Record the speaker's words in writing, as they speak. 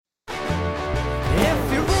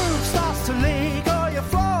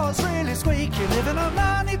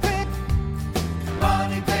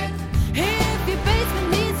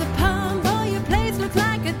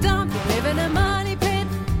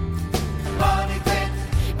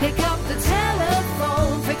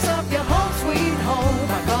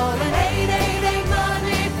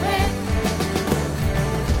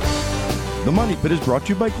The Money Pit is brought to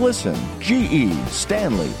you by Glisten, GE,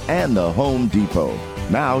 Stanley, and the Home Depot.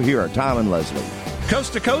 Now, here are Tom and Leslie.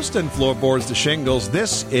 Coast to coast and floorboards to shingles,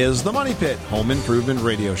 this is The Money Pit, home improvement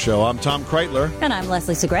radio show. I'm Tom Kreitler. And I'm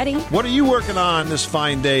Leslie Segretti. What are you working on this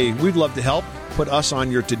fine day? We'd love to help. Put us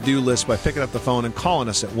on your to-do list by picking up the phone and calling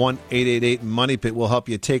us at 1-888-MONEY-PIT. We'll help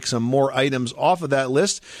you take some more items off of that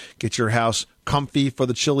list. Get your house comfy for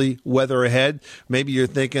the chilly weather ahead. Maybe you're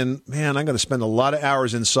thinking, man, I'm going to spend a lot of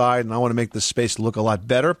hours inside and I want to make this space look a lot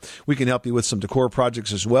better. We can help you with some decor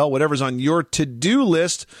projects as well. Whatever's on your to-do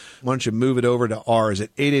list, why don't you move it over to ours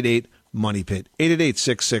at 888-MONEY-PIT,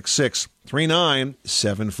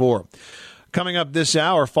 888-666-3974. Coming up this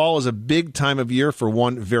hour, fall is a big time of year for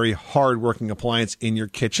one very hard-working appliance in your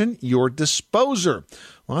kitchen, your Disposer.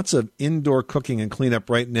 Lots of indoor cooking and cleanup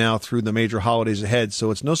right now through the major holidays ahead,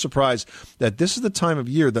 so it's no surprise that this is the time of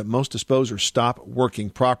year that most Disposers stop working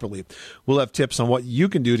properly. We'll have tips on what you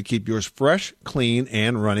can do to keep yours fresh, clean,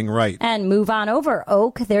 and running right. And move on over,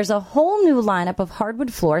 Oak. There's a whole new lineup of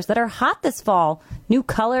hardwood floors that are hot this fall. New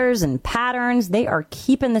colors and patterns. They are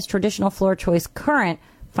keeping this traditional floor choice current.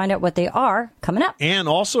 Find out what they are coming up. And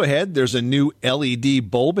also ahead, there's a new LED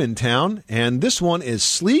bulb in town, and this one is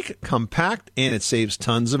sleek, compact, and it saves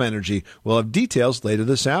tons of energy. We'll have details later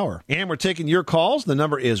this hour. And we're taking your calls. The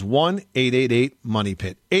number is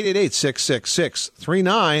 1-888-MONEY-PIT,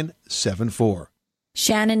 888-666-3974.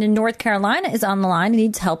 Shannon in North Carolina is on the line and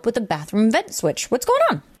needs help with a bathroom vent switch. What's going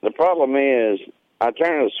on? The problem is I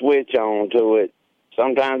turn the switch on to it.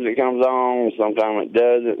 Sometimes it comes on, sometimes it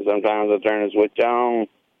doesn't. Sometimes I turn the switch on.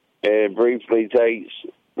 It briefly takes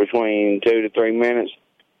between 2 to 3 minutes,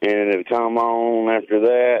 and it'll come on after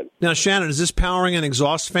that. Now, Shannon, is this powering an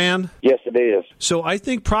exhaust fan? Yes, it is. So I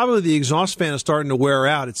think probably the exhaust fan is starting to wear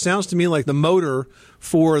out. It sounds to me like the motor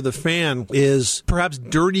for the fan is perhaps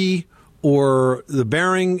dirty, or the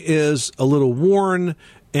bearing is a little worn,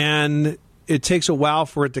 and it takes a while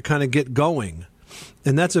for it to kind of get going.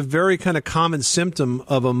 And that's a very kind of common symptom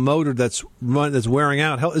of a motor that's wearing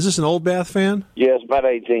out. Hell, is this an old bath fan? Yes, about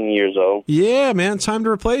 18 years old. Yeah, man, time to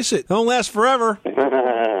replace it. Don't last forever.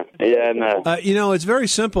 Yeah, no. It's very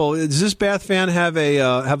simple. Does this bath fan have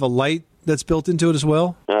a light that's built into it as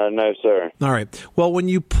well? No, sir. All right. Well, when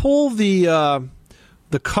you pull the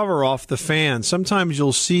cover off the fan, sometimes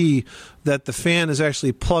you'll see that the fan is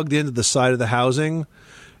actually plugged into the side of the housing.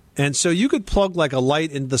 And so you could plug like a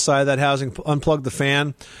light into the side of that housing, unplug the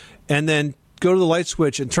fan, and then go to the light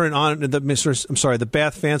switch and turn it on. The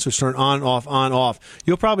bath fan switch, turn it on, off.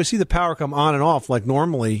 You'll probably see the power come on and off like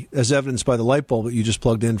normally, as evidenced by the light bulb that you just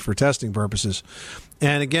plugged in for testing purposes.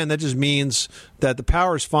 And again, that just means that the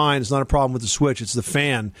power is fine. It's not a problem with the switch. It's the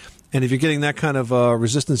fan. And if you're getting that kind of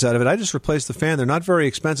resistance out of it, I just replaced the fan. They're not very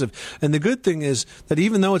expensive. And the good thing is that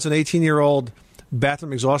even though it's an 18-year-old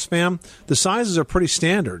bathroom exhaust fan, the sizes are pretty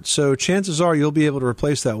standard. So chances are you'll be able to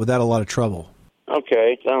replace that without a lot of trouble.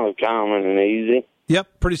 Okay, sounds common and easy.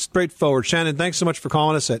 Yep, pretty straightforward. Shannon, thanks so much for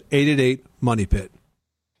calling us at 888-MONEY-PIT.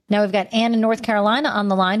 Now we've got Ann in North Carolina on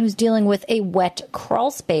the line who's dealing with a wet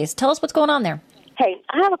crawl space. Tell us what's going on there. Hey,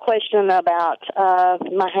 I have a question about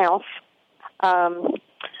my house.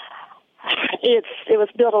 It was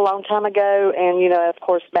built a long time ago, and, of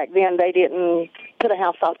course, back then they didn't put a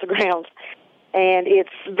house off the ground. And it's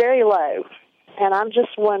very low. And I'm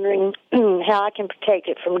just wondering how I can protect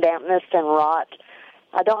it from dampness and rot.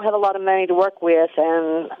 I don't have a lot of money to work with,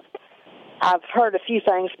 and I've heard a few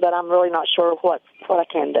things, but I'm really not sure what I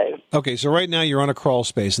can do. Okay, so right now you're on a crawl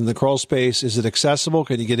space. And the crawl space, is it accessible?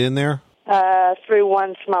 Can you get in there? Through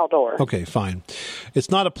one small door. Okay, fine. It's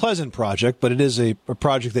not a pleasant project, but it is a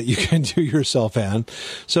project that you can do yourself in.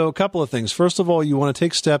 So a couple of things. First of all, you want to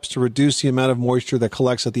take steps to reduce the amount of moisture that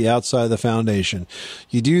collects at the outside of the foundation.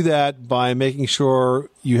 You do that by making sure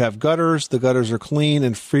you have gutters. The gutters are clean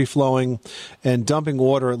and free-flowing, and dumping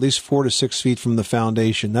water at least 4 to 6 feet from the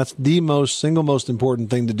foundation. That's the single most important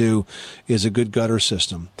thing to do, is a good gutter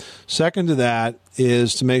system. Second to that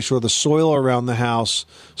is to make sure the soil around the house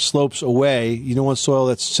slopes away. You don't want soil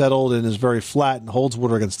that's settled and is very flat and holds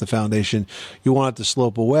water against the foundation. You want it to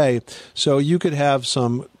slope away. So you could have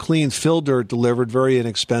some clean fill dirt delivered, very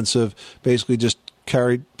inexpensive, basically just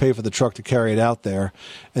pay for the truck to carry it out there,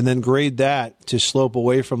 and then grade that to slope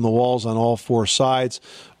away from the walls on all 4 sides.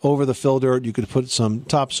 Over the fill dirt, you could put some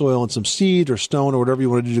topsoil and some seed or stone or whatever you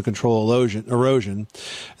want to do to control erosion. And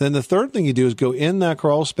then the third thing you do is go in that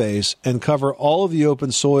crawl space and cover all of the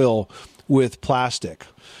open soil with plastic.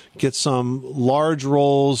 Get some large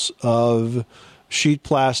rolls of sheet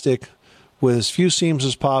plastic with as few seams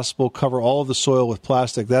as possible. Cover all of the soil with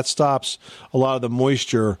plastic. That stops a lot of the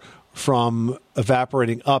moisture from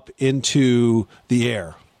evaporating up into the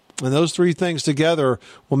air. And those three things together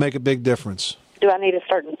will make a big difference. Do I need a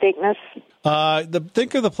certain thickness? The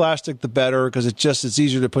thicker the plastic, the better, because it's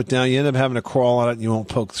easier to put down. You end up having to crawl on it, and you won't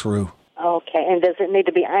poke through. Okay. And does it need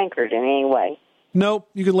to be anchored in any way? Nope.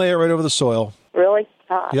 You can lay it right over the soil. Really?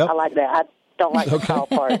 Yep. I like that. I don't like the tall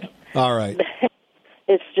part. All right.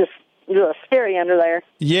 It's just a little scary under there.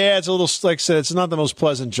 Yeah, it's a little, like I said, it's not the most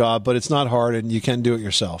pleasant job, but it's not hard, and you can do it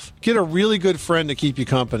yourself. Get a really good friend to keep you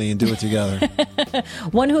company and do it together.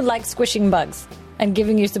 One who likes squishing bugs and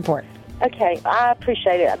giving you support. Okay, I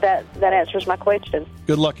appreciate it. That answers my question.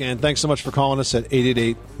 Good luck, Ann. Thanks so much for calling us at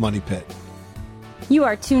 888-MONEY-PIT. You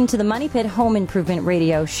are tuned to the Money Pit Home Improvement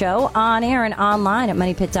Radio Show on air and online at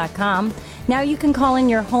MoneyPit.com. Now you can call in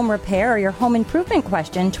your home repair or your home improvement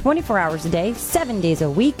question 24 hours a day, 7 days a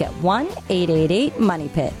week at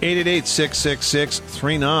 1-888-MONEY-PIT.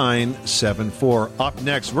 888-666-3974. Up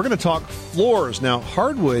next, we're going to talk floors. Now,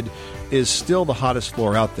 hardwood is still the hottest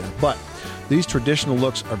floor out there, but these traditional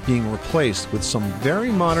looks are being replaced with some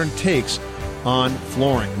very modern takes on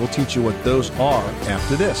flooring. We'll teach you what those are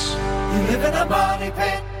after this. You live in a money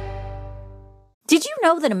pit. Did you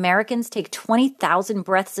know that Americans take 20,000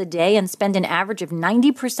 breaths a day and spend an average of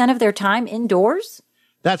 90% of their time indoors?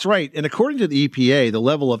 That's right. And according to the EPA, the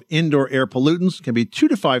level of indoor air pollutants can be 2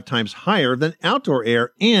 to 5 times higher than outdoor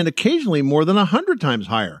air and occasionally more than 100 times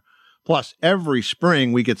higher. Plus, every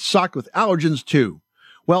spring we get socked with allergens too.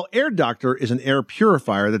 Well, Air Doctor is an air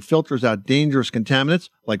purifier that filters out dangerous contaminants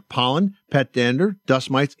like pollen, pet dander,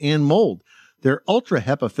 dust mites, and mold. Their Ultra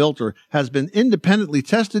HEPA filter has been independently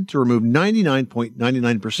tested to remove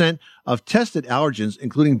 99.99% of tested allergens,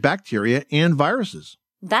 including bacteria and viruses.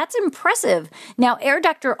 That's impressive. Now, Air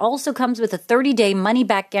Doctor also comes with a 30-day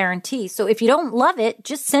money-back guarantee, so if you don't love it,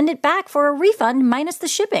 just send it back for a refund minus the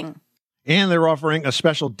shipping. And they're offering a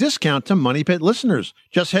special discount to Money Pit listeners.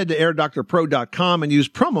 Just head to airdoctorpro.com and use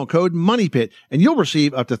promo code MONEYPIT, and you'll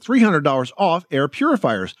receive up to $300 off air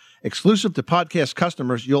purifiers. Exclusive to podcast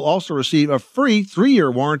customers, you'll also receive a free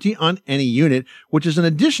 3-year warranty on any unit, which is an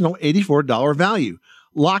additional $84 value.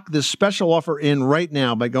 Lock this special offer in right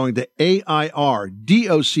now by going to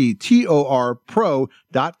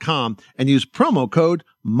airdoctorpro.com and use promo code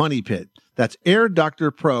MONEYPIT. That's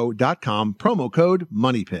airdoctorpro.com, promo code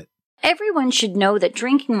MONEYPIT. Everyone should know that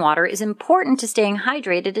drinking water is important to staying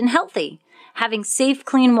hydrated and healthy. Having safe,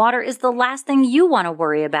 clean water is the last thing you want to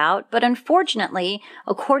worry about, but unfortunately,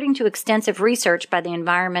 according to extensive research by the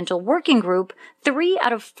Environmental Working Group, 3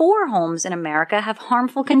 out of 4 homes in America have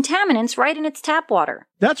harmful contaminants right in its tap water.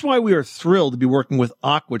 That's why we are thrilled to be working with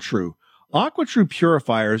AquaTrue. AquaTrue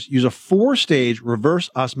purifiers use a 4-stage reverse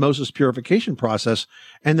osmosis purification process,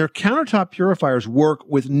 and their countertop purifiers work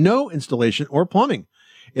with no installation or plumbing.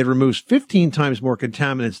 It removes 15 times more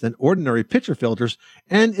contaminants than ordinary pitcher filters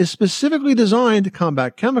and is specifically designed to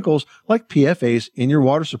combat chemicals like PFAS in your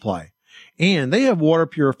water supply. And they have water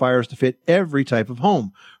purifiers to fit every type of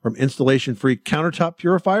home, from installation-free countertop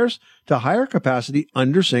purifiers to higher capacity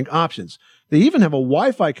under-sink options. They even have a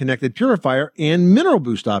Wi-Fi connected purifier and mineral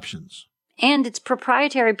boost options. And its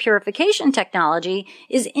proprietary purification technology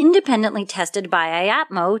is independently tested by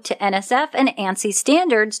IAPMO to NSF and ANSI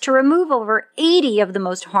standards to remove over 80 of the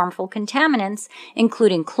most harmful contaminants,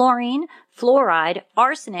 including chlorine, fluoride,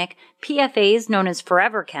 arsenic, PFAs known as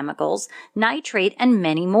forever chemicals, nitrate, and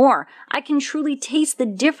many more. I can truly taste the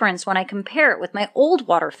difference when I compare it with my old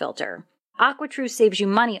water filter. AquaTrue saves you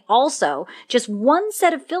money also. Just one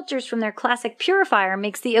set of filters from their classic purifier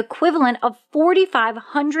makes the equivalent of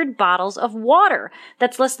 4,500 bottles of water.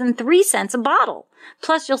 That's less than 3 cents a bottle.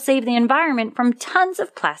 Plus, you'll save the environment from tons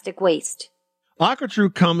of plastic waste.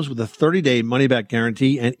 AquaTrue comes with a 30-day money-back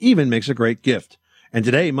guarantee and even makes a great gift. And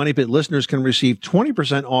today, Money Pit listeners can receive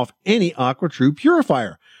 20% off any AquaTrue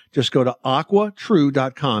purifier. Just go to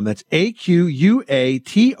aquatrue.com. That's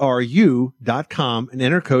AQUATRU.com and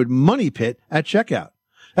enter code MONEYPIT at checkout.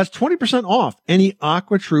 That's 20% off any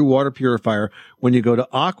AquaTrue water purifier when you go to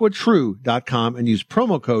aquatrue.com and use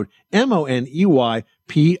promo code MONEYPIT.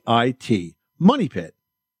 MONEYPIT.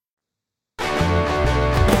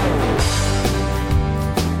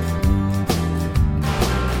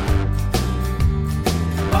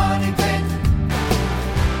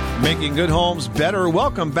 Making good homes better.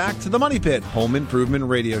 Welcome back to the Money Pit Home Improvement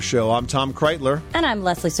Radio Show. I'm Tom Kreitler. And I'm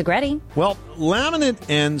Leslie Segretti. Well, laminate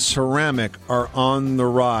and ceramic are on the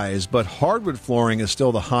rise, but hardwood flooring is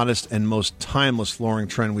still the hottest and most timeless flooring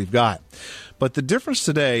trend we've got. But the difference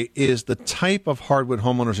today is the type of hardwood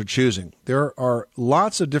homeowners are choosing. There are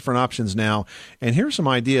lots of different options now, and here's some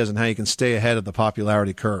ideas on how you can stay ahead of the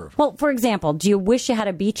popularity curve. Well, for example, do you wish you had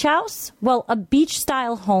a beach house? Well, a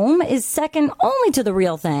beach-style home is second only to the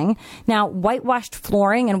real thing. Now, whitewashed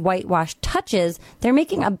flooring and whitewashed touches, they're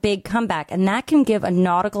making a big comeback, and that can give a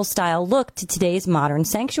nautical-style look to today's modern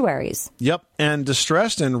sanctuaries. Yep, and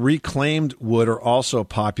distressed and reclaimed wood are also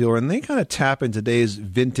popular, and they kind of tap into today's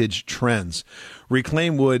vintage trends.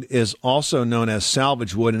 Reclaimed wood is also known as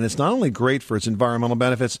salvage wood, and it's not only great for its environmental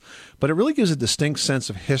benefits, but it really gives a distinct sense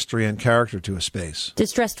of history and character to a space.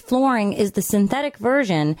 Distressed flooring is the synthetic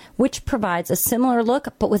version, which provides a similar look,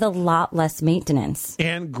 but with a lot less maintenance.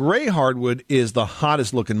 And gray hardwood is the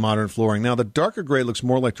hottest look in modern flooring. Now, the darker gray looks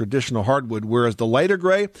more like traditional hardwood, whereas the lighter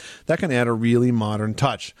gray, that can add a really modern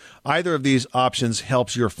touch. Either of these options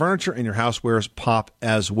helps your furniture and your housewares pop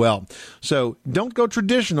as well. So don't go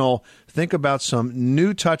traditional. Think about some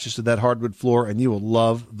new touches to that hardwood floor, and you will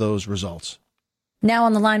love those results. Now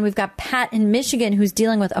on the line, we've got Pat in Michigan who's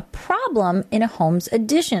dealing with a problem in a home's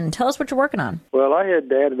addition. Tell us what you're working on. Well, I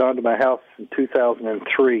had added on to my house in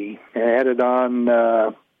 2003. I added on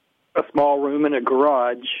a small room and a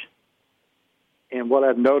garage. And what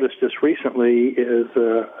I've noticed just recently is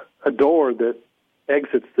a door that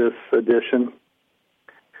exits this addition,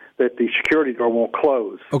 that the security door won't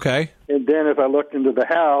close. Okay. And then if I look into the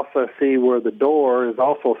house, I see where the door is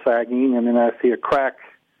also sagging, and then I see a crack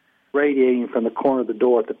radiating from the corner of the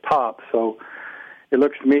door at the top. So it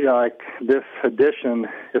looks to me like this addition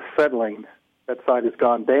is settling. That side has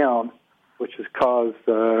gone down, which has caused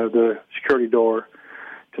the security door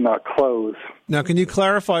to not close. Now, can you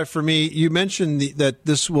clarify for me, you mentioned that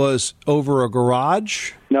this was over a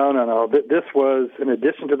garage? No. This was an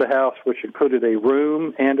addition to the house, which included a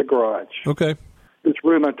room and a garage. Okay. This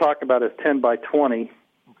room I'm talking about is 10 by 20.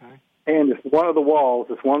 Okay. And it's one of the walls,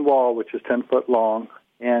 it's one wall, which is 10 foot long.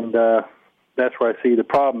 And that's where I see the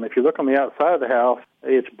problem. If you look on the outside of the house,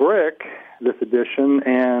 it's brick, this addition,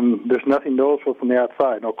 and there's nothing noticeable from the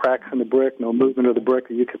outside. No cracks in the brick, no movement of the brick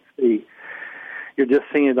that you can see. You're just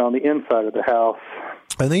seeing it on the inside of the house.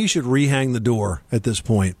 I think you should rehang the door at this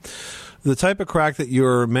point. The type of crack that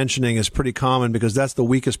you're mentioning is pretty common because that's the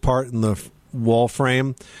weakest part in the wall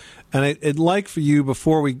frame. And I'd like for you,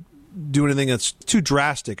 before we do anything that's too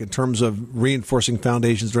drastic in terms of reinforcing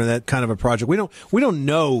foundations during that kind of a project. We don't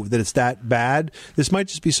know that it's that bad. This might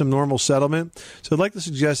just be some normal settlement. So I'd like to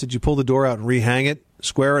suggest that you pull the door out and rehang it,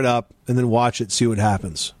 square it up, and then watch it, see what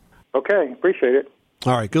happens. Okay, appreciate it.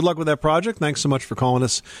 All right, good luck with that project. Thanks so much for calling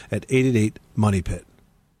us at 888-MONEY-PIT.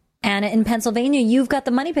 Anna in Pennsylvania, you've got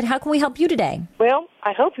the Money Pit. How can we help you today? Well,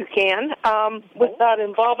 I hope you can, without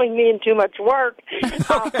involving me in too much work.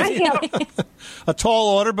 A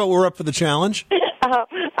tall order, but we're up for the challenge.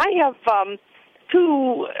 I have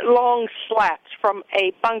two long slats from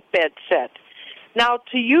a bunk bed set. Now,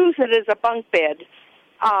 to use it as a bunk bed,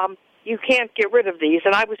 you can't get rid of these.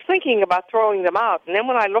 And I was thinking about throwing them out. And then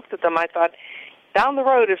when I looked at them, I thought, down the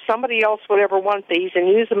road, if somebody else would ever want these and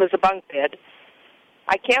use them as a bunk bed,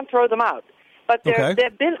 I can't throw them out. But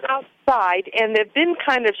they've been outside, and they've been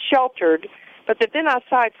kind of sheltered, but they've been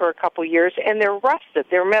outside for a couple years, and they're rusted.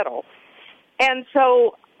 They're metal. And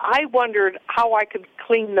so I wondered how I could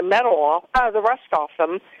clean the metal off, the rust off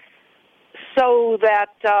them, so that,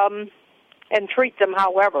 and treat them,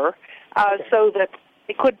 however, so that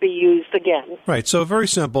it could be used again. Right. So very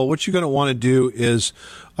simple. What you're going to want to do is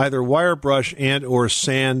either wire brush and or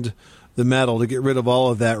sand the metal to get rid of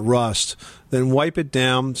all of that rust. Then wipe it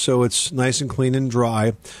down so it's nice and clean and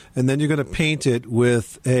dry. And then you're going to paint it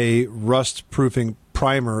with a rust-proofing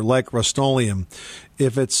primer like Rust-Oleum.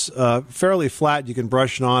 If it's fairly flat, you can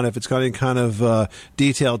brush it on. If it's got any kind of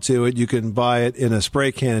detail to it, you can buy it in a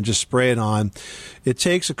spray can and just spray it on. It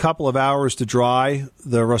takes a couple of hours to dry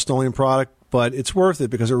the Rust-Oleum product, but it's worth it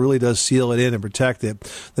because it really does seal it in and protect it.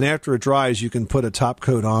 Then after it dries, you can put a top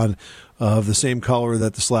coat on of the same color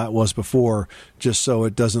that the slat was before, just so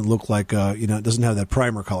it doesn't look like, it doesn't have that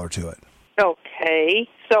primer color to it. Okay,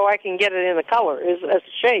 so I can get it in the color as a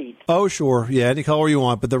shade. Oh, sure. Yeah, any color you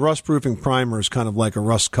want, but the rust-proofing primer is kind of like a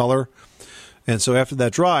rust color. And so after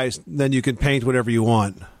that dries, then you can paint whatever you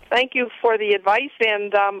want. Thank you for the advice,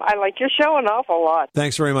 and I like your show an awful lot.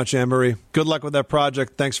 Thanks very much, Anne-Marie. Good luck with that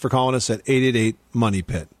project. Thanks for calling us at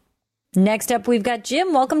 888-MONEY-PIT. Next up, we've got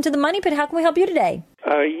Jim. Welcome to the Money Pit. How can we help you today?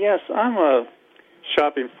 Yes, I'm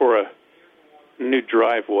shopping for a new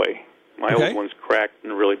driveway. My old one's cracked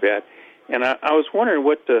and really bad. And I was wondering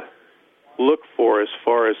what to look for as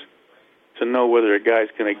far as to know whether a guy's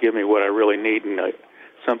going to give me what I really need. And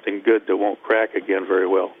something good that won't crack again very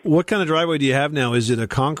well. What kind of driveway do you have now? Is it a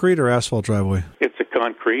concrete or asphalt driveway? It's a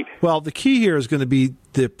concrete. Well, the key here is going to be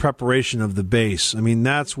the preparation of the base. I mean,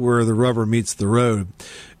 that's where the rubber meets the road.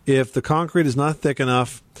 If the concrete is not thick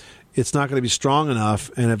enough, it's not going to be strong enough,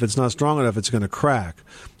 and if it's not strong enough, it's going to crack.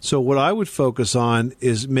 So what I would focus on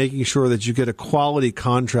is making sure that you get a quality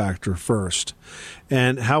contractor first.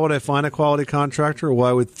 And how would I find a quality contractor? Well,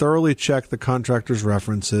 I would thoroughly check the contractor's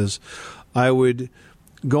references. I would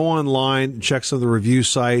go online, check some of the review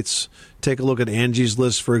sites, take a look at Angie's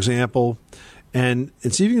List, for example, and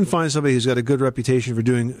see if you can find somebody who's got a good reputation for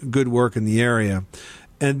doing good work in the area.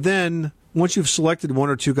 And then once you've selected one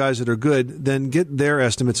or two guys that are good, then get their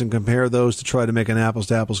estimates and compare those to try to make an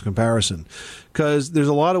apples-to-apples comparison. Because there's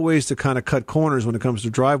a lot of ways to kind of cut corners when it comes to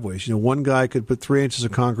driveways. You know, one guy could put 3 inches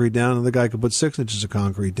of concrete down, another guy could put 6 inches of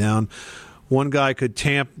concrete down. One guy could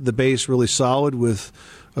tamp the base really solid with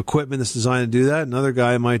equipment that's designed to do that. Another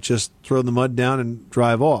guy might just throw the mud down and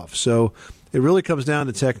drive off. So it really comes down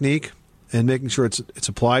to technique and making sure it's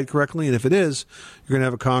applied correctly. And if it is, you're going to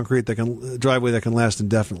have a driveway that can last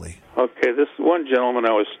indefinitely. Okay, this one gentleman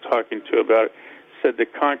I was talking to about it said the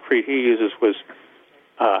concrete he uses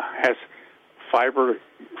has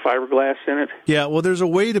fiberglass in it. Yeah, well, there's a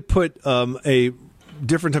way to put a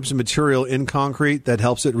different types of material in concrete that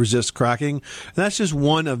helps it resist cracking. And that's just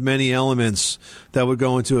one of many elements that would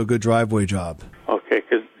go into a good driveway job. Okay,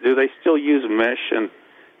 because do they still use mesh and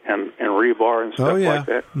rebar and stuff like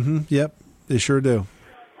that? Mm-hmm. Yep, they sure do.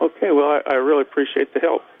 Okay, well, I really appreciate the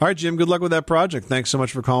help. All right, Jim, good luck with that project. Thanks so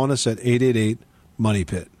much for calling us at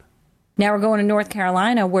 888-MONEY-PIT. Now we're going to North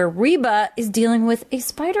Carolina, where Reba is dealing with a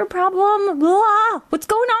spider problem. Blah! What's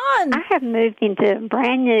going on? I have moved into a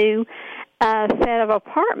brand new set of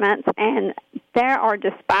apartments, and there are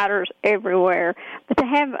just spiders everywhere. But they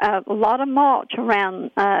have a lot of mulch around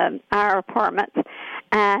our apartments,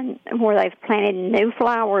 and where they've planted new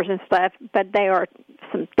flowers and stuff. But they are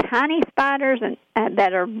some tiny spiders and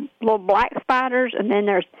that are little black spiders, and then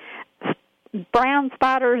there's brown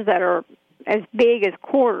spiders that are as big as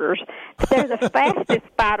quarters. They're the fastest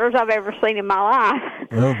spiders I've ever seen in my life.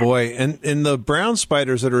 Oh, boy. And the brown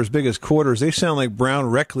spiders that are as big as quarters, they sound like brown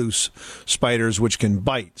recluse spiders, which can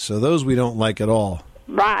bite. So those we don't like at all.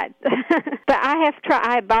 Right. But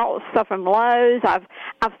I bought stuff from Lowe's. I've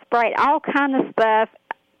sprayed all kind of stuff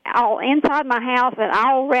all inside my house and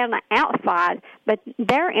all around the outside, but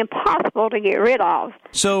they're impossible to get rid of.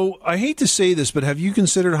 So I hate to say this, but have you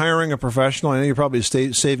considered hiring a professional? I know you're probably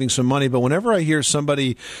saving some money, but whenever I hear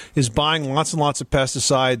somebody is buying lots and lots of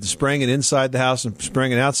pesticides, spraying it inside the house and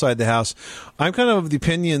spraying it outside the house, I'm kind of the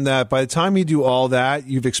opinion that by the time you do all that,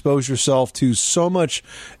 you've exposed yourself to so much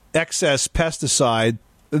excess pesticide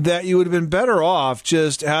that you would have been better off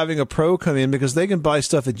just having a pro come in, because they can buy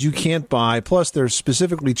stuff that you can't buy. Plus, they're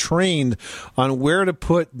specifically trained on where to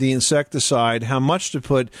put the insecticide, how much to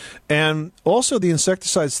put. And also, the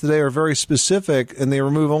insecticides today are very specific, and they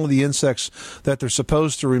remove only the insects that they're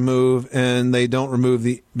supposed to remove, and they don't remove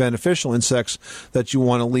the beneficial insects that you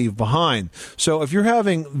want to leave behind. So if you're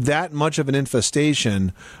having that much of an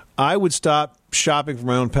infestation, I would stop shopping for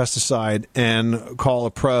my own pesticide and call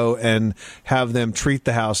a pro and have them treat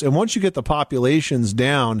the house. And once you get the populations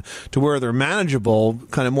down to where they're manageable,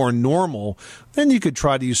 kind of more normal, then you could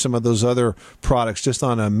try to use some of those other products just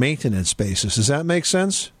on a maintenance basis. Does that make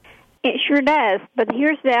sense? It sure does. But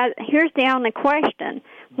here's the only question.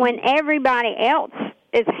 When everybody else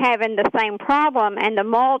is having the same problem and the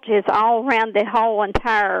mulch is all around the whole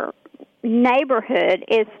entire neighborhood,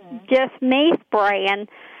 is just me spraying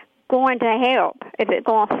going to help? Is it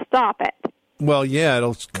going to stop it? Well, yeah,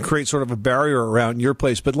 it'll create sort of a barrier around your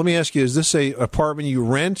place. But let me ask you, is this a apartment you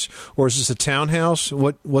rent, or is this a townhouse?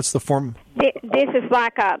 What's the form? This is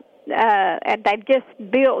like they've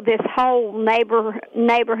just built this whole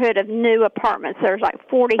neighborhood of new apartments. There's like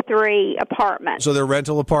 43 apartments. So they're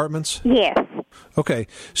rental apartments? Yes. Okay,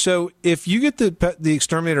 so if you get the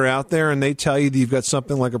exterminator out there and they tell you that you've got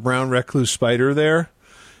something like a brown recluse spider there,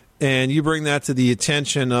 and you bring that to the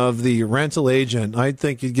attention of the rental agent, I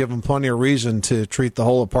think you'd give them plenty of reason to treat the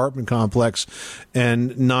whole apartment complex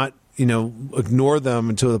and not, ignore them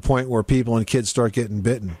until the point where people and kids start getting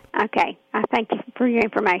bitten. Okay. I thank you for your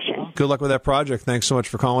information. Good luck with that project. Thanks so much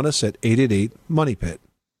for calling us at 888-MONEY-PIT.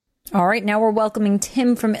 All right, now we're welcoming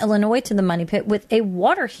Tim from Illinois to the Money Pit with a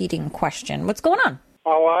water heating question. What's going on?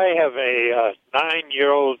 Oh, I have a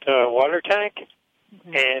 9-year-old water tank,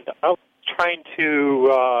 and I'm trying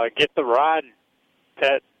to get the rod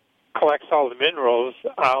that collects all the minerals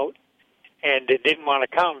out, and it didn't want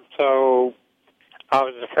to come, so I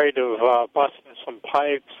was afraid of busting some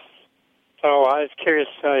pipes So I was curious,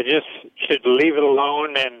 I just should leave it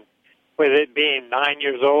alone, and with it being 9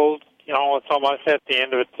 years old, it's almost at the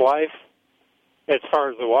end of its life as far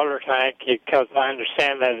as the water tank, because I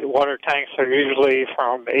understand that water tanks are usually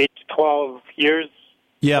from 8 to 12 years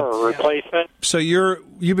for replacement. So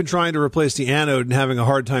you've been trying to replace the anode and having a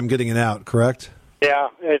hard time getting it out, correct? Yeah,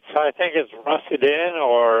 I think it's rusted in,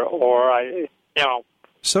 or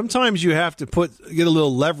Sometimes you have to get a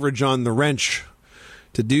little leverage on the wrench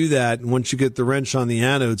to do that. And once you get the wrench on the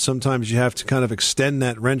anode, sometimes you have to kind of extend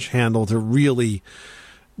that wrench handle to really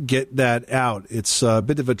get that out. It's a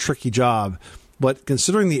bit of a tricky job. But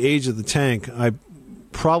considering the age of the tank, I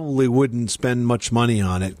probably wouldn't spend much money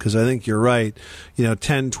on it, because I think you're right.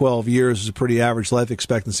 10, 12 years is a pretty average life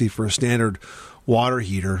expectancy for a standard water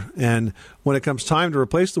heater. And when it comes time to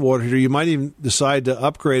replace the water heater, you might even decide to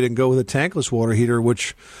upgrade and go with a tankless water heater,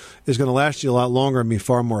 which is going to last you a lot longer and be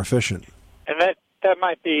far more efficient. And that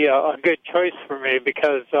might be a good choice for me,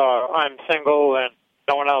 because I'm single and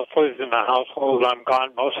no one else lives in the household. I'm gone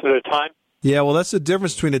most of the time. Yeah, well, that's the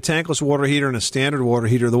difference between a tankless water heater and a standard water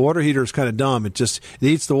heater. The water heater is kind of dumb. It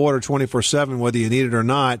heats the water 24/7, whether you need it or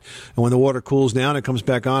not. And when the water cools down, it comes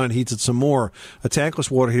back on and heats it some more. A tankless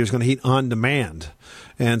water heater is going to heat on demand.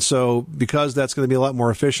 And so because that's going to be a lot more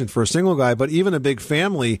efficient for a single guy, but even a big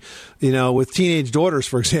family, with teenage daughters,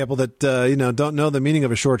 for example, that, don't know the meaning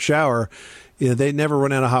of a short shower, they never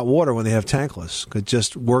run out of hot water when they have tankless. It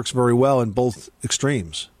just works very well in both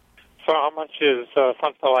extremes. So how much is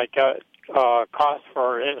something like cost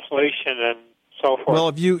for installation and so forth? Well,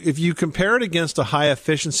 if you compare it against a high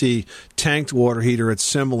efficiency tanked water heater, it's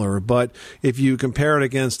similar. But if you compare it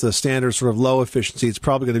against a standard sort of low efficiency, it's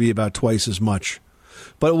probably going to be about twice as much.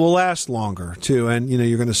 But it will last longer too, and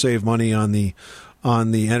you're going to save money on the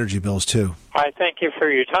energy bills too. I thank you for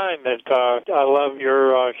your time. I love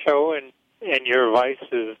your show, and your advice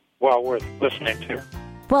is well worth listening to.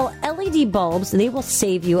 Well, LED bulbs, they will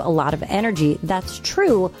save you a lot of energy. That's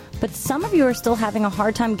true, but some of you are still having a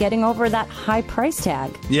hard time getting over that high price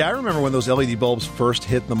tag. Yeah, I remember when those LED bulbs first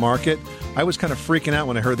hit the market. I was kind of freaking out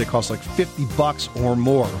when I heard they cost like $50 or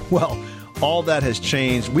more. Well, all that has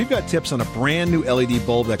changed. We've got tips on a brand new LED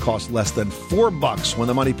bulb that costs less than $4 when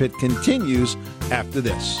the Money Pit continues after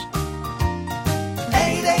this.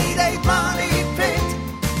 888 Money Pit.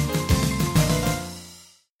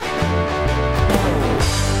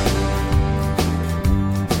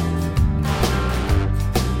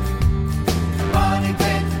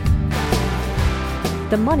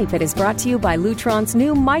 The Money Pit is brought to you by Lutron's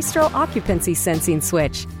new Maestro Occupancy Sensing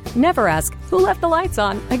Switch. Never ask, who left the lights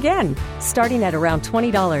on again? Starting at around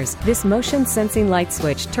 $20, this motion sensing light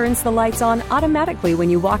switch turns the lights on automatically when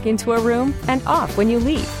you walk into a room and off when you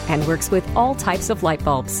leave, and works with all types of light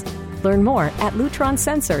bulbs. Learn more at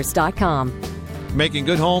lutronsensors.com. Making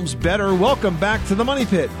good homes better. Welcome back to the Money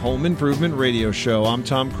Pit Home Improvement Radio Show. I'm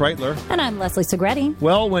Tom Kreitler. And I'm Leslie Segretti.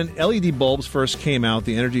 Well, when LED bulbs first came out,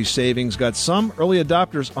 the energy savings got some early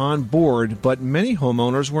adopters on board, but many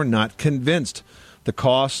homeowners were not convinced. The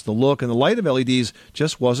cost, the look, and the light of LEDs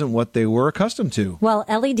just wasn't what they were accustomed to. Well,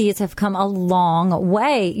 LEDs have come a long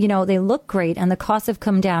way. They look great, and the costs have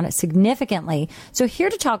come down significantly. So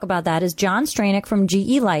here to talk about that is John Stranick from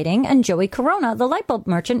GE Lighting and Joey Corona, the light bulb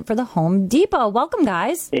merchant for the Home Depot. Welcome,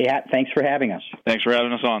 guys. Yeah, thanks for having us. Thanks for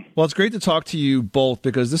having us on. Well, it's great to talk to you both,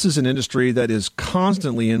 because this is an industry that is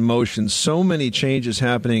constantly in motion. So many changes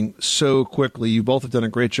happening so quickly. You both have done a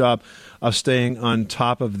great job of staying on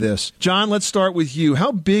top of this. John, let's start with you.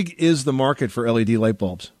 How big is the market for LED light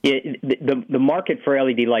bulbs? Yeah, the market for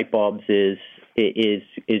LED light bulbs is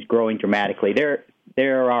growing dramatically.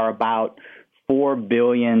 There are about 4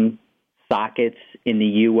 billion sockets in the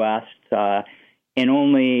U.S., and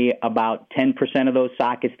only about 10% of those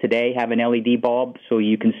sockets today have an LED bulb. So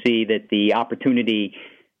you can see that the opportunity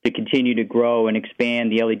to continue to grow and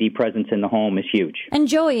expand the LED presence in the home is huge. And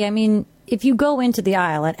Joey, if you go into the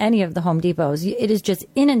aisle at any of the Home Depots, it is just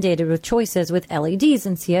inundated with choices with LEDs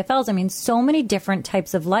and CFLs. So many different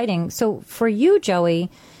types of lighting. So for you, Joey,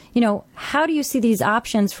 how do you see these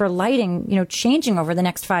options for lighting, changing over the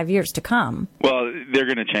next 5 years to come? Well, they're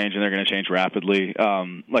going to change, and they're going to change rapidly.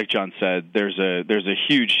 Like John said, there's a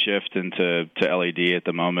huge shift to LED at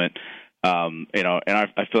the moment. And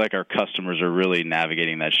I feel like our customers are really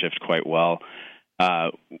navigating that shift quite well.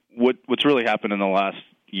 What's really happened in the last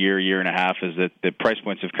year and a half is that the price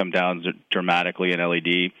points have come down dramatically in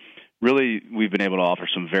LED. Really, we've been able to offer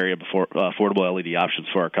some very affordable LED options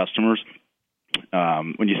for our customers.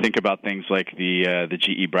 When you think about things like the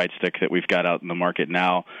GE Bright Stick that we've got out in the market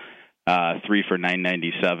now, 3 for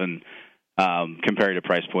 $997. Compared to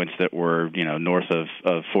price points that were, north of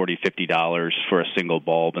 $40, $50 for a single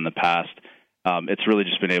bulb in the past. it's really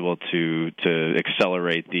just been able to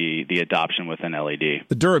accelerate the adoption within LED.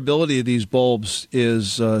 The durability of these bulbs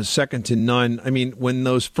is second to none. I mean, when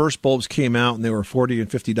those first bulbs came out and they were $40 and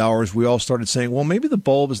 $50, we all started saying, well, maybe the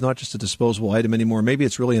bulb is not just a disposable item anymore. Maybe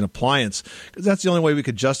it's really an appliance, because that's the only way we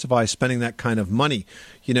could justify spending that kind of money.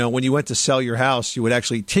 You know, when you went to sell your house, you would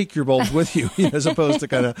actually take your bulbs with you as opposed to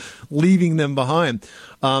kind of leaving them behind.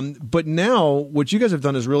 But now what you guys have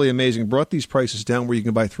done is really amazing. Brought these prices down where you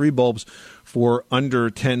can buy 3 bulbs for under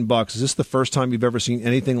 $10. Is this the first time you've ever seen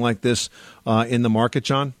anything like this in the market,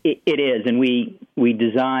 John? It is, and we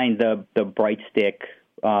designed the Bright Stick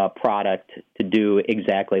product to do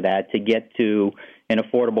exactly that, to get to an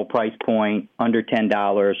affordable price point under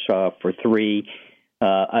 $10 for 3.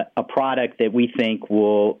 A product that we think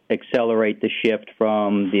will accelerate the shift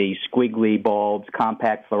from the squiggly bulbs,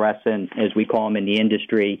 compact fluorescent, as we call them in the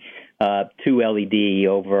industry, to LED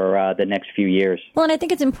over the next few years. Well, and I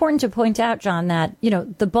think it's important to point out, John, that, you know,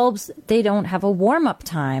 the bulbs, they don't have a warm-up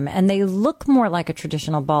time, and they look more like a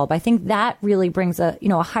traditional bulb. I think that really brings a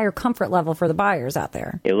higher comfort level for the buyers out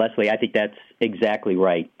there. Hey, Leslie, I think that's exactly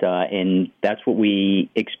right, and that's what we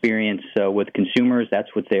experience with consumers. That's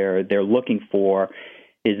what they're looking for.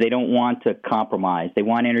 Is they don't want to compromise. They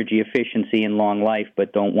want energy efficiency and long life,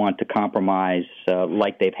 but don't want to compromise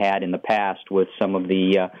like they've had in the past with some of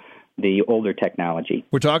the older technology.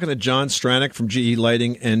 We're talking to John Stranick from GE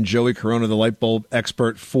Lighting and Joey Corona, the light bulb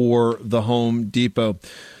expert for the Home Depot.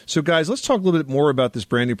 So, guys, let's talk a little bit more about this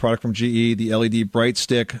brand new product from GE, the LED Bright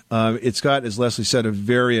Stick. It's got, as Leslie said, a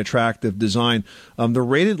very attractive design. The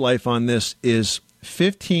rated life on this is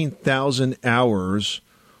 15,000 hours,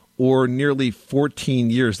 or nearly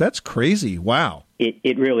 14 years. That's crazy. Wow.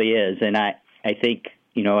 It really is. And I think,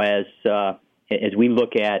 you know, as we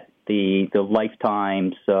look at the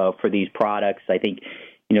lifetimes for these products, I think,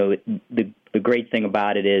 you know, the great thing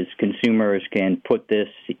about it is consumers can put this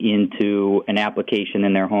into an application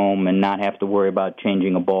in their home and not have to worry about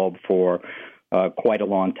changing a bulb for quite a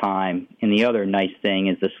long time. And the other nice thing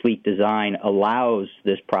is the sleek design allows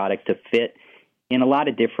this product to fit in a lot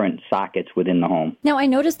of different sockets within the home. Now, I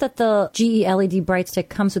noticed that the GE LED Bright Stick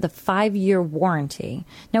comes with a 5-year warranty.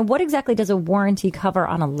 Now, what exactly does a warranty cover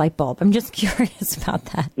on a light bulb? I'm just curious about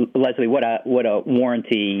that. Leslie, what a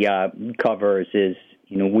warranty covers is,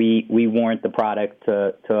 you know, we warrant the product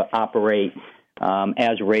to operate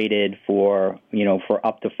as rated for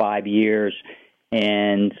up to 5 years,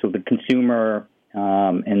 and so the consumer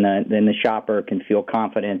and the shopper can feel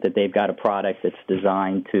confident that they've got a product that's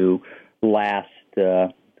designed to last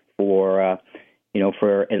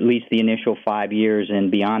for at least the initial 5 years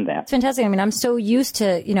and beyond that. It's fantastic. I mean, I'm so used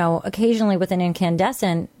to, occasionally with an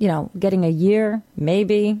incandescent, getting a year,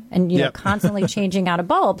 maybe, and, constantly changing out a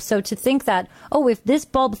bulb. So to think that, if this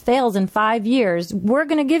bulb fails in 5 years, we're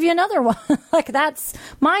going to give you another one. That's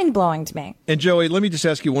mind-blowing to me. And Joey, let me just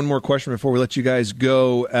ask you one more question before we let you guys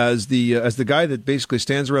go. As the guy that basically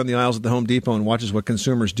stands around the aisles at the Home Depot and watches what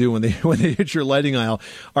consumers do when they hit your lighting aisle,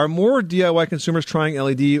 are more DIY consumers trying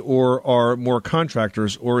LED, or are more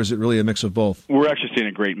contractors, or is it really a mix of both? We're actually seeing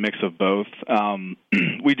a great mix of both.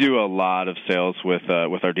 We do a lot of sales with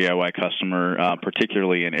our DIY customer,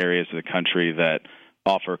 particularly in areas of the country that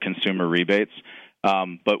offer consumer rebates.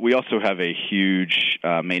 But we also have a huge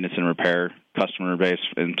maintenance and repair customer base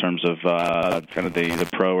in terms of kind of the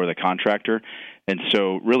pro or the contractor. And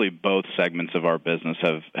so really both segments of our business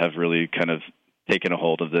have really kind of taken a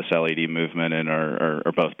hold of this LED movement and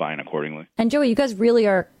are both buying accordingly. And Joey, you guys really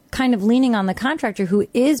are kind of leaning on the contractor who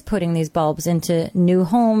is putting these bulbs into new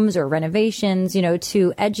homes or renovations,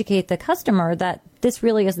 to educate the customer that this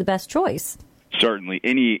really is the best choice. Certainly.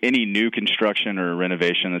 Any new construction or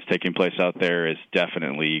renovation that's taking place out there is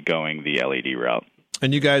definitely going the LED route.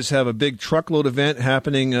 And you guys have a big truckload event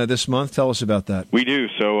happening this month. Tell us about that. We do.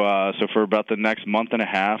 So for about the next month and a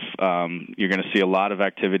half, you're going to see a lot of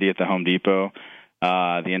activity at the Home Depot.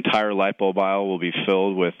 The entire light bulb aisle will be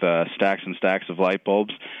filled with stacks and stacks of light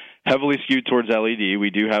bulbs, heavily skewed towards LED.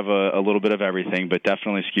 We do have a little bit of everything, but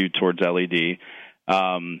definitely skewed towards LED.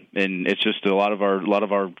 And it's just a lot of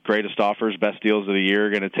our greatest offers, best deals of the year, are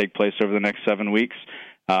going to take place over the next 7 weeks.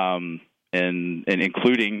 And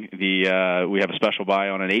including we have a special buy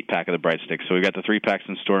on an 8-pack of the Bright Stick. So we've got the 3-packs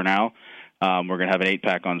in store now. We're going to have an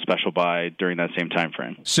 8-pack on special buy during that same time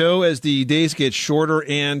frame. So as the days get shorter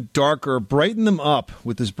and darker, brighten them up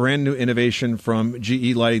with this brand new innovation from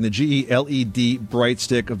GE Lighting, the GE LED Bright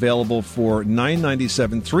Stick, available for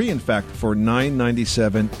 $997, 3 in fact, for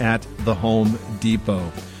 $997 at the Home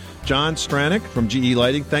Depot. John Stranick from GE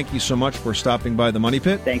Lighting, thank you so much for stopping by the Money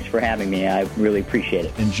Pit. Thanks for having me. I really appreciate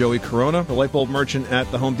it. And Joey Corona, the light bulb merchant at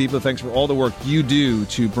the Home Depot. Thanks for all the work you do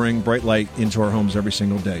to bring bright light into our homes every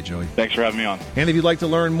single day, Joey. Thanks for having me on. And if you'd like to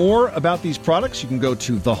learn more about these products, you can go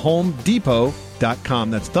to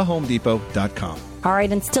thehomedepot.com. That's thehomedepot.com. All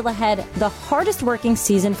right, and still ahead, the hardest working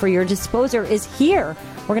season for your disposer is here.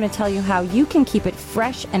 We're going to tell you how you can keep it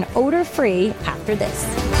fresh and odor-free after this.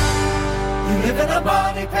 You live in a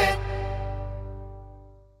money pit.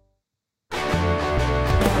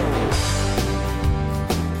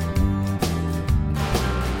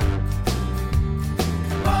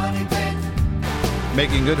 Money pit.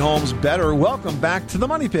 Making good homes better. Welcome back to the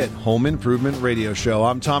Money Pit Home Improvement Radio Show.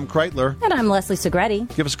 I'm Tom Kreitler. And I'm Leslie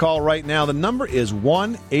Segretti. Give us a call right now. The number is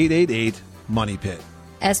 1-888-MONEY-PIT.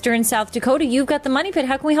 Esther in South Dakota, you've got the Money Pit.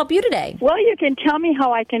 How can we help you today? Well, you can tell me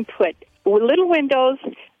how I can put little windows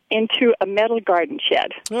into a metal garden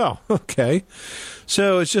shed. Oh, okay.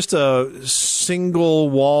 So it's just a single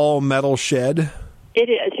wall metal shed? It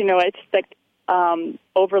is. It's the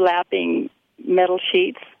overlapping metal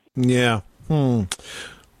sheets. Yeah.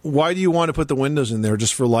 Why do you want to put the windows in there?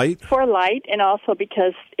 Just for light? For light, and also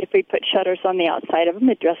because if we put shutters on the outside of them,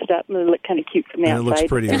 it dresses it up and it look kind of cute from the outside. It looks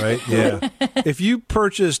pretty, right? Yeah. If you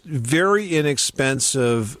purchased very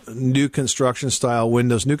inexpensive new construction style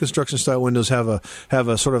windows have a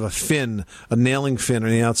sort of a fin, a nailing fin on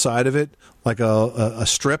the outside of it, like a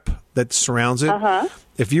strip that surrounds it. Uh-huh.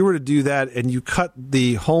 If you were to do that and you cut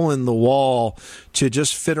the hole in the wall to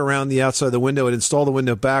just fit around the outside of the window and install the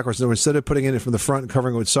window backwards, so instead of putting it in from the front and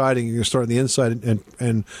covering it with siding, you're going to start on the inside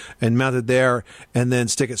and mount it there and then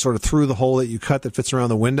stick it sort of through the hole that you cut that fits around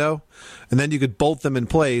the window. And then you could bolt them in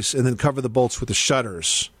place and then cover the bolts with the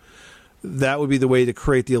shutters. That would be the way to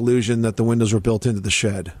create the illusion that the windows were built into the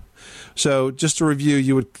shed. So just to review,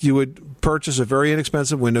 you would purchase a very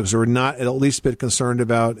inexpensive window because we're not at least a bit concerned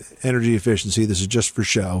about energy efficiency. This is just for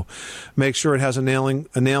show. Make sure it has a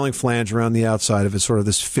nailing flange around the outside of it, sort of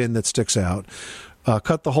this fin that sticks out.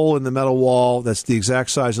 Cut the hole in the metal wall that's the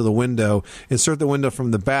exact size of the window. Insert the window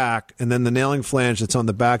from the back, and then the nailing flange that's on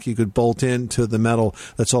the back you could bolt into the metal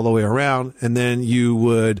that's all the way around, and then you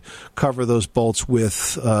would cover those bolts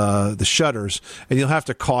with the shutters, and you'll have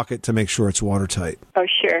to caulk it to make sure it's watertight. Oh,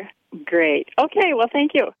 sure. Great. Okay, well,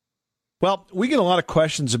 thank you. Well, we get a lot of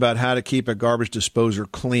questions about how to keep a garbage disposer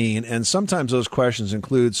clean, and sometimes those questions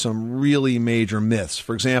include some really major myths.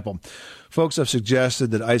 For example, folks have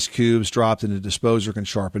suggested that ice cubes dropped in a disposer can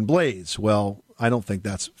sharpen blades. Well, I don't think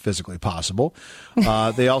that's physically possible.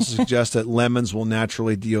 They also suggest that lemons will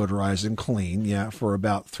naturally deodorize and clean, for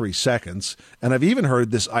about 3 seconds. And I've even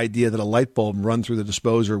heard this idea that a light bulb run through the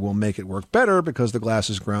disposer will make it work better because the glass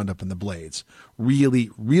is ground up in the blades. Really,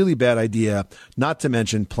 really bad idea, not to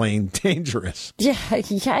mention plain dangerous. Yeah,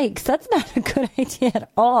 yikes. That's not a good idea at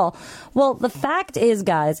all. Well, the fact is,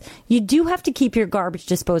 guys, you do have to keep your garbage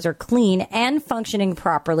disposer clean and functioning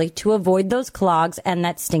properly to avoid those clogs and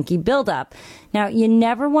that stinky buildup. Now, you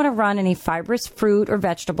never want to run any fibrous fruit or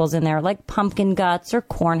vegetables in there like pumpkin guts or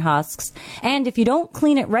corn husks. And if you don't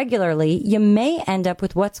clean it regularly, you may end up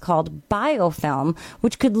with what's called biofilm,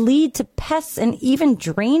 which could lead to pests and even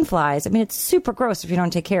drain flies. I mean, it's super gross if you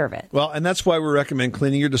don't take care of it. Well, and that's why we recommend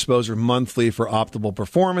cleaning your disposer monthly for optimal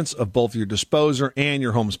performance of both your disposer and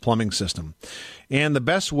your home's plumbing system. And the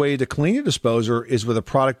best way to clean your disposer is with a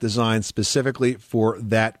product designed specifically for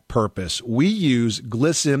that purpose. We use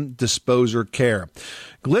Glisten Disposer Care.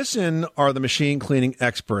 Glisten are the machine cleaning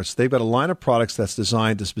experts. They've got a line of products that's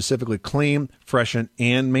designed to specifically clean, freshen,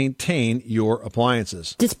 and maintain your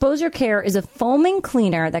appliances. Disposer Care is a foaming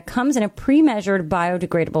cleaner that comes in a pre-measured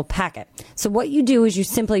biodegradable packet. So what you do is you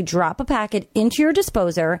simply drop a packet into your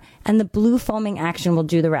disposer, and the blue foaming action will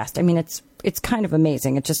do the rest. I mean, it's kind of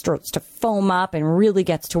amazing. It just starts to foam up and really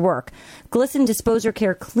gets to work. Glisten Disposer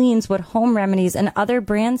Care cleans what home remedies and other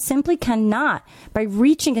brands simply cannot by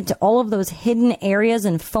reaching into all of those hidden areas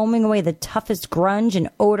and foaming away the toughest grunge and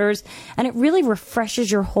odors, and it really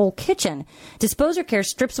refreshes your whole kitchen. Disposer Care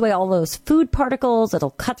strips away all those food particles. It'll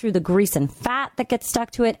cut through the grease and fat that gets stuck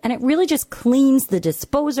to it, and it really just cleans the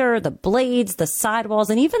disposer, the blades, the sidewalls,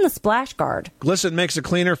 and even the splash guard. Glisten makes a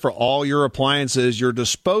cleaner for all your appliances, your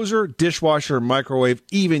disposer, dishwasher, microwave,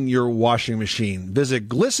 even your washing machine. Visit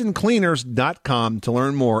glistencleaners.com to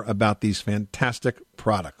learn more about these fantastic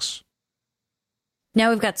products. Now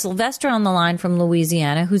we've got Sylvester on the line from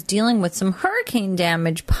Louisiana who's dealing with some hurricane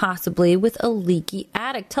damage, possibly with a leaky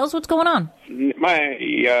attic. Tell us what's going on.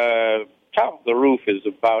 My top of the roof is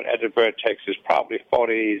about, at the vertex, is probably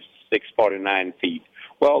 46, 49 feet.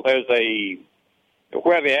 Well, there's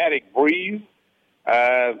where the attic breathes,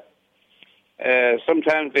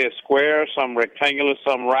 Sometimes they're square, some rectangular,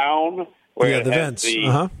 some round. Yeah, the vents.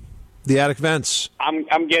 The attic vents.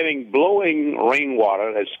 I'm getting blowing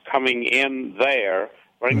rainwater that's coming in there,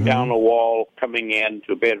 running down the wall, coming in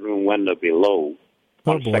to a bedroom window below.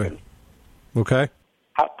 Oh, boy. Second. Okay.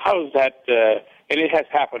 How is that? And it has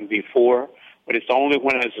happened before, but it's only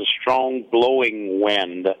when there's a strong blowing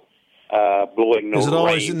wind, blowing no Is it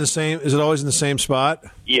always rain. in the same? Is it always in the same spot?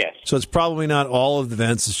 Yes. So it's probably not all of the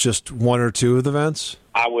vents. It's just one or two of the vents.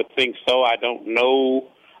 I would think so. I don't know.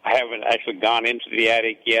 I haven't actually gone into the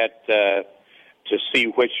attic yet to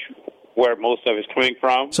see where most of it's coming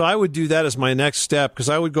from. So I would do that as my next step, because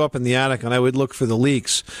I would go up in the attic and I would look for the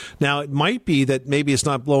leaks. Now, it might be that maybe it's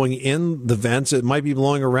not blowing in the vents. It might be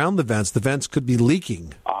blowing around the vents. The vents could be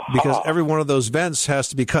leaking because every one of those vents has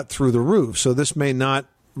to be cut through the roof. So this may not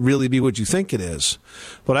really be what you think it is.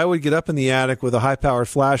 But I would get up in the attic with a high-powered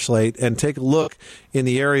flashlight and take a look in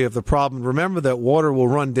the area of the problem. Remember that water will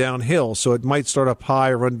run downhill, so it might start up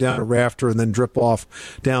high, run down a rafter, and then drip off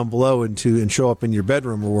down below and show up in your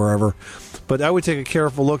bedroom or wherever. But I would take a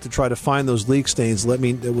careful look to try to find those leak stains.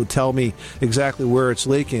 It would tell me exactly where it's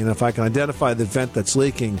leaking. And if I can identify the vent that's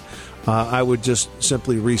leaking, I would just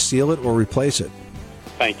simply reseal it or replace it.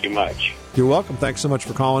 Thank you much. You're welcome. Thanks so much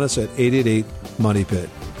for calling us at 888-MONEY-PIT.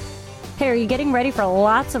 Hey, are you getting ready for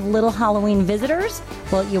lots of little Halloween visitors?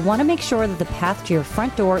 Well, you want to make sure that the path to your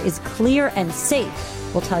front door is clear and safe.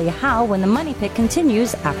 We'll tell you how when the Money Pit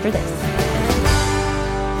continues after this.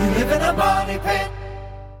 You live in a money pit.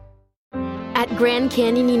 At Grand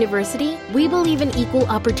Canyon University, we believe in equal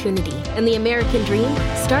opportunity, and the American dream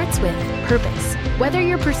starts with purpose. Whether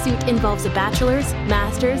your pursuit involves a bachelor's,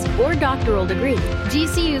 master's, or doctoral degree,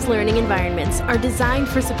 GCU's learning environments are designed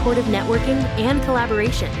for supportive networking and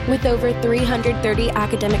collaboration. With over 330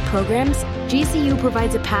 academic programs, GCU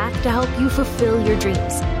provides a path to help you fulfill your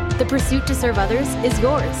dreams. The pursuit to serve others is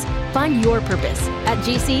yours. Find your purpose at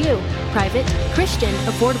GCU. Private, Christian,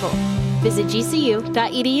 affordable. Visit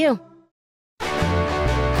gcu.edu.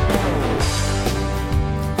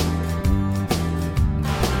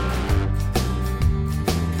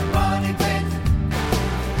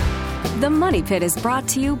 The Money Pit is brought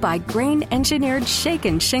to you by grain-engineered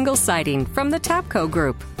shaken shingle siding from the Tapco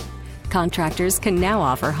Group. Contractors can now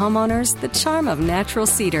offer homeowners the charm of natural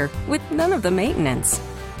cedar with none of the maintenance.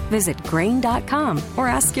 Visit grain.com or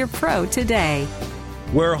ask your pro today.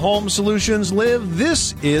 Where home solutions live,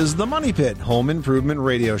 this is the Money Pit Home Improvement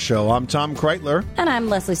Radio Show. I'm Tom Kreitler. And I'm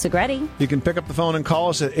Leslie Segretti. You can pick up the phone and call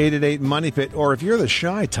us at 888-MONEY-PIT, or if you're the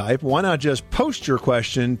shy type, why not just post your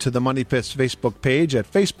question to the Money Pit's Facebook page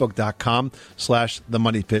at facebook.com/the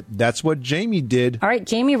Money Pit. That's what Jamie did. All right,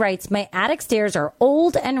 Jamie writes, my attic stairs are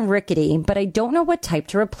old and rickety, but I don't know what type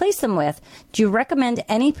to replace them with. Do you recommend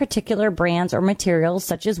any particular brands or materials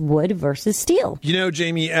such as wood versus steel? You know,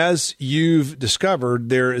 Jamie, as you've discovered,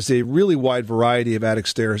 there is a really wide variety of attic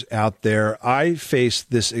stairs out there. I faced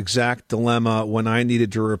this exact dilemma when I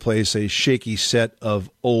needed to replace a shaky set of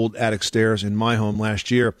old attic stairs in my home last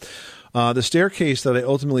year. The staircase that I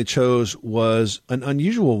ultimately chose was an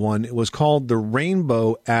unusual one. It was called the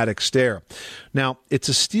Rainbow Attic Stair. Now, it's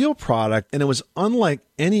a steel product, and it was unlike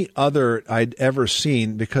any other I'd ever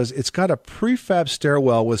seen because it's got a prefab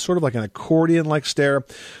stairwell with sort of like an accordion-like stair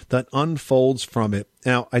that unfolds from it.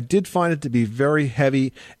 Now, I did find it to be very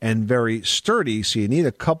heavy and very sturdy, so you need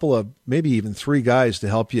a couple of, maybe even 3 guys to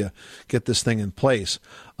help you get this thing in place.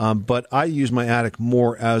 But I use my attic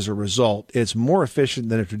more as a result. It's more efficient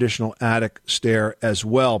than a traditional attic stair as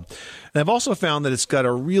well. And I've also found that it's got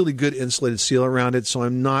a really good insulated seal around it, so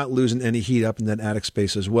I'm not losing any heat up in that attic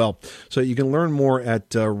space as well. So you can learn more at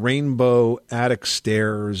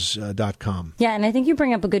rainbowaticstairs.com. Yeah, and I think you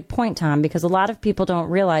bring up a good point, Tom, because a lot of people don't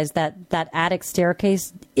realize that that attic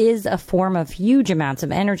staircase is a form of huge amounts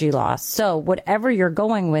of energy loss. So whatever you're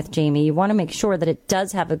going with, Jamie, you want to make sure that it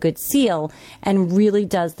does have a good seal and really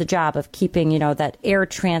does the job of keeping, that air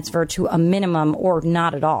transfer to a minimum or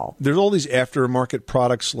not at all. There's all these aftermarket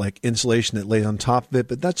products like insulation that lays on top of it,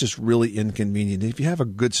 but that's just really inconvenient. If you have a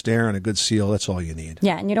good stair and a good seal, that's all you need.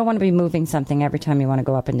 Yeah, and you don't want to be moving something every time you want to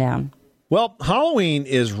go up and down. Well, Halloween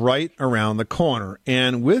is right around the corner,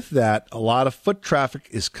 and with that, a lot of foot traffic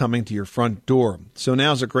is coming to your front door. So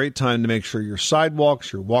now's a great time to make sure your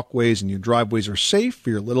sidewalks, your walkways, and your driveways are safe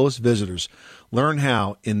for your littlest visitors. Learn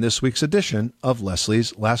how in this week's edition of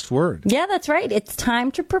Leslie's Last Word. Yeah, that's right. It's time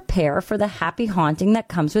to prepare for the happy haunting that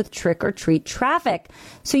comes with trick-or-treat traffic.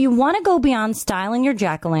 So you want to go beyond styling your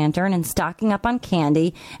jack-o'-lantern and stocking up on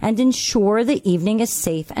candy and ensure the evening is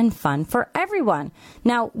safe and fun for everyone.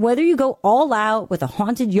 Now, whether you go all out with a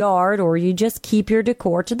haunted yard or you just keep your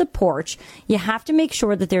decor to the porch, you have to make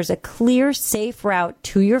sure that there's a clear, safe route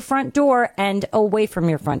to your front door and away from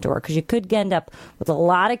your front door, because you could end up with a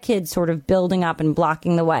lot of kids sort of building up and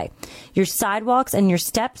blocking the way. Your sidewalks and your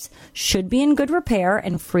steps should be in good repair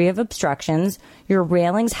and free of obstructions. Your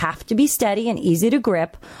railings have to be steady and easy to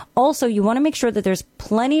grip. Also, you want to make sure that there's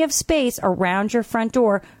plenty of space around your front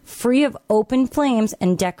door, free of open flames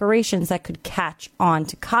and decorations that could catch on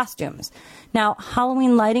to costumes. Now,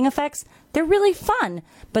 Halloween lighting effects, they're really fun,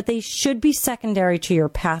 but they should be secondary to your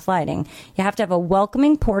path lighting. You have to have a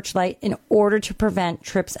welcoming porch light in order to prevent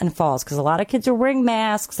trips and falls, because a lot of kids are wearing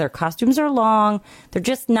masks, their costumes are long, they're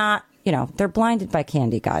just not, they're blinded by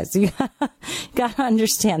candy, guys. You got to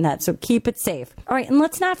understand that, so keep it safe. All right, and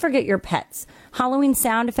let's not forget your pets. Halloween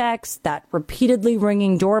sound effects, that repeatedly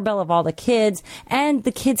ringing doorbell of all the kids, and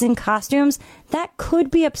the kids in costumes, that could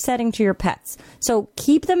be upsetting to your pets. So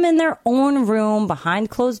keep them in their own room, behind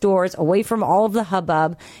closed doors, away from all of the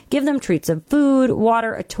hubbub. Give them treats of food,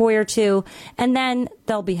 water, a toy or two, and then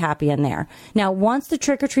they'll be happy in there. Now, once the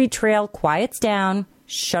trick-or-treat trail quiets down,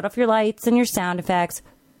 shut off your lights and your sound effects,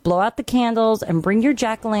 blow out the candles, and bring your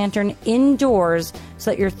jack-o'-lantern indoors so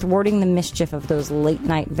that you're thwarting the mischief of those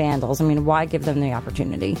late-night vandals. I mean, why give them the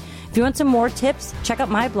opportunity? If you want some more tips, check out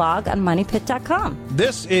my blog on MoneyPit.com.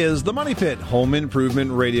 This is the Money Pit Home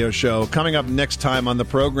Improvement Radio Show. Coming up next time on the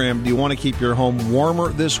program, do you want to keep your home warmer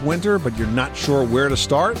this winter, but you're not sure where to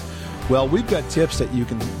start? Well, we've got tips that you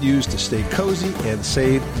can use to stay cozy and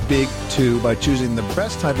save big, too, by choosing the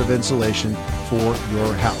best type of insulation for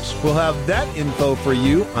your house. We'll have that info for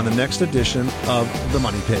you on the next edition of The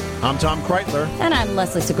Money Pit. I'm Tom Kreitler. And I'm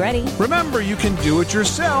Leslie Segretti. Remember, you can do it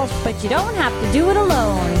yourself, but you don't have to do it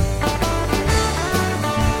alone.